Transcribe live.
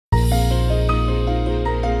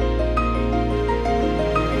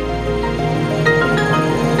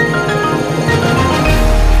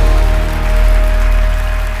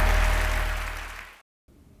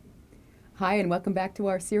Hi, and welcome back to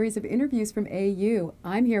our series of interviews from AU.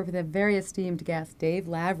 I'm here with a very esteemed guest, Dave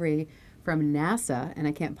Lavery from NASA, and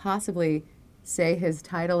I can't possibly say his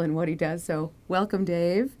title and what he does, so welcome,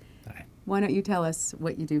 Dave. Hi. Why don't you tell us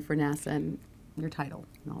what you do for NASA and your title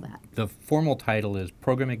and all that? The formal title is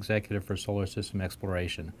Program Executive for Solar System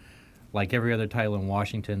Exploration. Like every other title in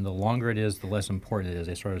Washington, the longer it is, the less important it is.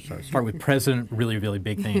 They start with President, really, really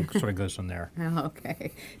big thing, sort of goes from there. Oh,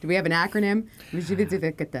 okay. Do we have an acronym?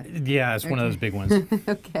 Yeah, it's one of those big ones.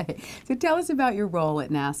 Okay. So tell us about your role at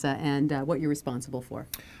NASA and what you're responsible for.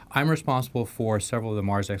 I'm responsible for several of the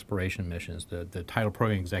Mars exploration missions. The title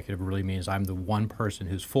Program Executive really means I'm the one person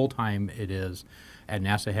whose full-time it is at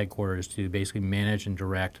NASA headquarters to basically manage and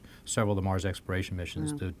direct several of the Mars exploration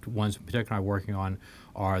missions. Wow. The ones in particular I'm working on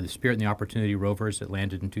are the Spirit and the Opportunity rovers that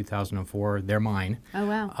landed in 2004. They're mine. Oh,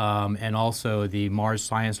 wow. And also the Mars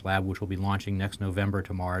Science Lab, which will be launching next November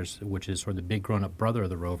to Mars, which is sort of the big grown-up brother of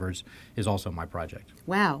the rovers, is also my project.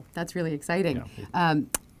 Wow, that's really exciting. Yeah.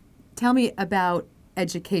 Tell me about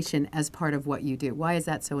education as part of what you do. Why is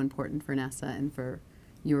that so important for NASA and for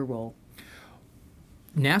your role?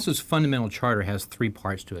 NASA's fundamental charter has three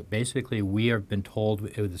parts to it. Basically, we have been told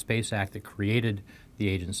with the Space Act that created the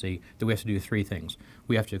agency that we have to do three things.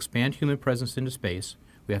 We have to expand human presence into space,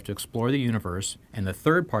 we have to explore the universe, and the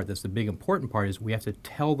third part, that's the big important part, is we have to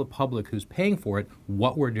tell the public who's paying for it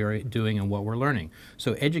what we're doing and what we're learning.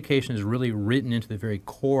 So education is really written into the very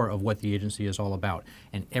core of what the agency is all about.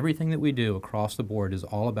 And everything that we do across the board is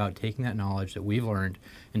all about taking that knowledge that we've learned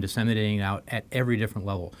and disseminating it out at every different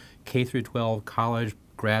level. K through 12, college,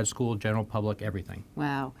 grad school, general public, everything.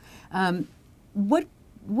 Wow.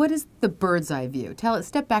 What is the bird's eye view?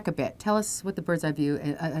 Step back a bit. Tell us what the bird's eye view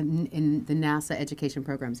in the NASA education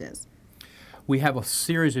programs is. We have a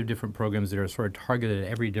series of different programs that are sort of targeted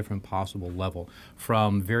at every different possible level,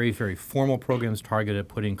 from very, very formal programs targeted at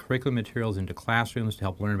putting curriculum materials into classrooms to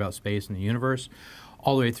help learn about space and the universe,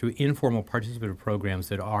 all the way through informal participative programs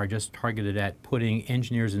that are just targeted at putting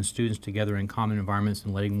engineers and students together in common environments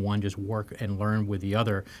and letting one just work and learn with the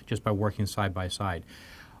other just by working side by side.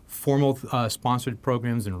 Formal sponsored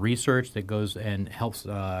programs and research that goes and helps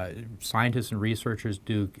scientists and researchers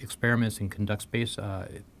do experiments and conduct space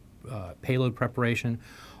payload preparation,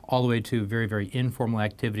 all the way to very, very informal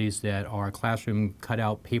activities that are classroom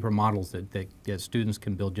cutout paper models that students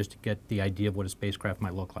can build just to get the idea of what a spacecraft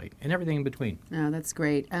might look like, and everything in between. Oh, that's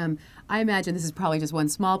great. I imagine this is probably just one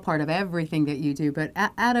small part of everything that you do, but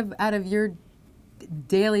out of your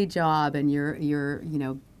daily job and your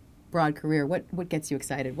broad career, what gets you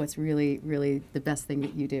excited? What's really, really the best thing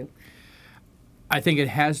that you do? I think it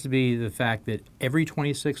has to be the fact that every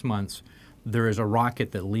 26 months there is a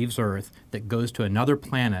rocket that leaves Earth that goes to another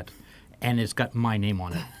planet, and it's got my name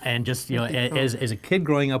on it. And just, Cool. as a kid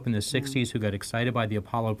growing up in the 60s who got excited by the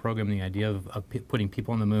Apollo program, the idea of putting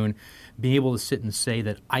people on the moon, being able to sit and say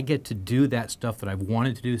that I get to do that stuff that I've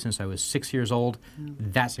wanted to do since I was 6 years old,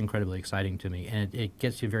 that's incredibly exciting to me. And it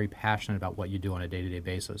gets you very passionate about what you do on a day-to-day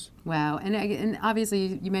basis. Wow. And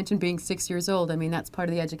obviously you mentioned being 6 years old. I mean, that's part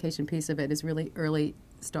of the education piece of it, is really early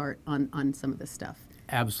start on some of this stuff.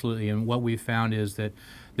 Absolutely, and what we've found is that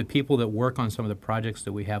the people that work on some of the projects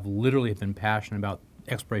that we have literally have been passionate about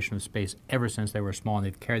exploration of space ever since they were small, and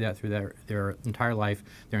they've carried that through their entire life,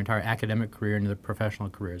 their entire academic career, and their professional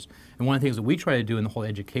careers. And one of the things that we try to do in the whole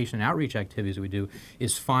education and outreach activities that we do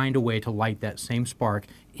is find a way to light that same spark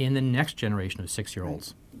in the next generation of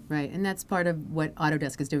 6-year-olds. Right, and that's part of what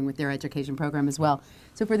Autodesk is doing with their education program as well.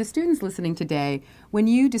 So for the students listening today, when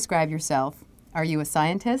you describe yourself, are you a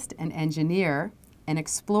scientist, an engineer, an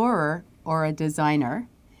explorer, or a designer?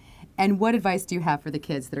 And what advice do you have for the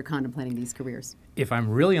kids that are contemplating these careers? If I'm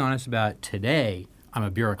really honest about it, today, I'm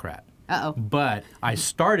a bureaucrat. Uh-oh. But I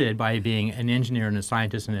started by being an engineer and a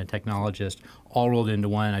scientist and a technologist all rolled into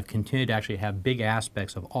one. And I've continued to actually have big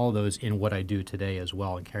aspects of all those in what I do today as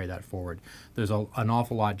well and carry that forward. There's an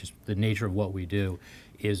awful lot, just the nature of what we do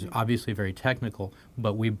is obviously very technical,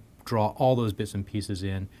 but we draw all those bits and pieces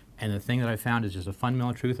in. And the thing that I found is just a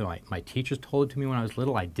fundamental truth, and my teachers told it to me when I was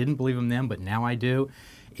little, I didn't believe them then, but now I do,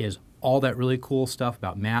 is all that really cool stuff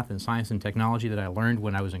about math and science and technology that I learned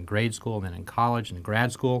when I was in grade school and then in college and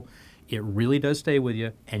grad school, it really does stay with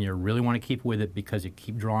you, and you really want to keep with it because you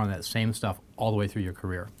keep drawing that same stuff all the way through your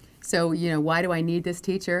career. So, why do I need this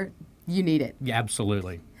teacher? You need it. Yeah,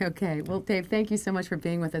 absolutely. Okay. Well, Dave, thank you so much for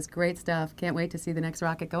being with us. Great stuff. Can't wait to see the next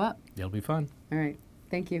rocket go up. It'll be fun. All right.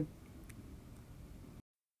 Thank you.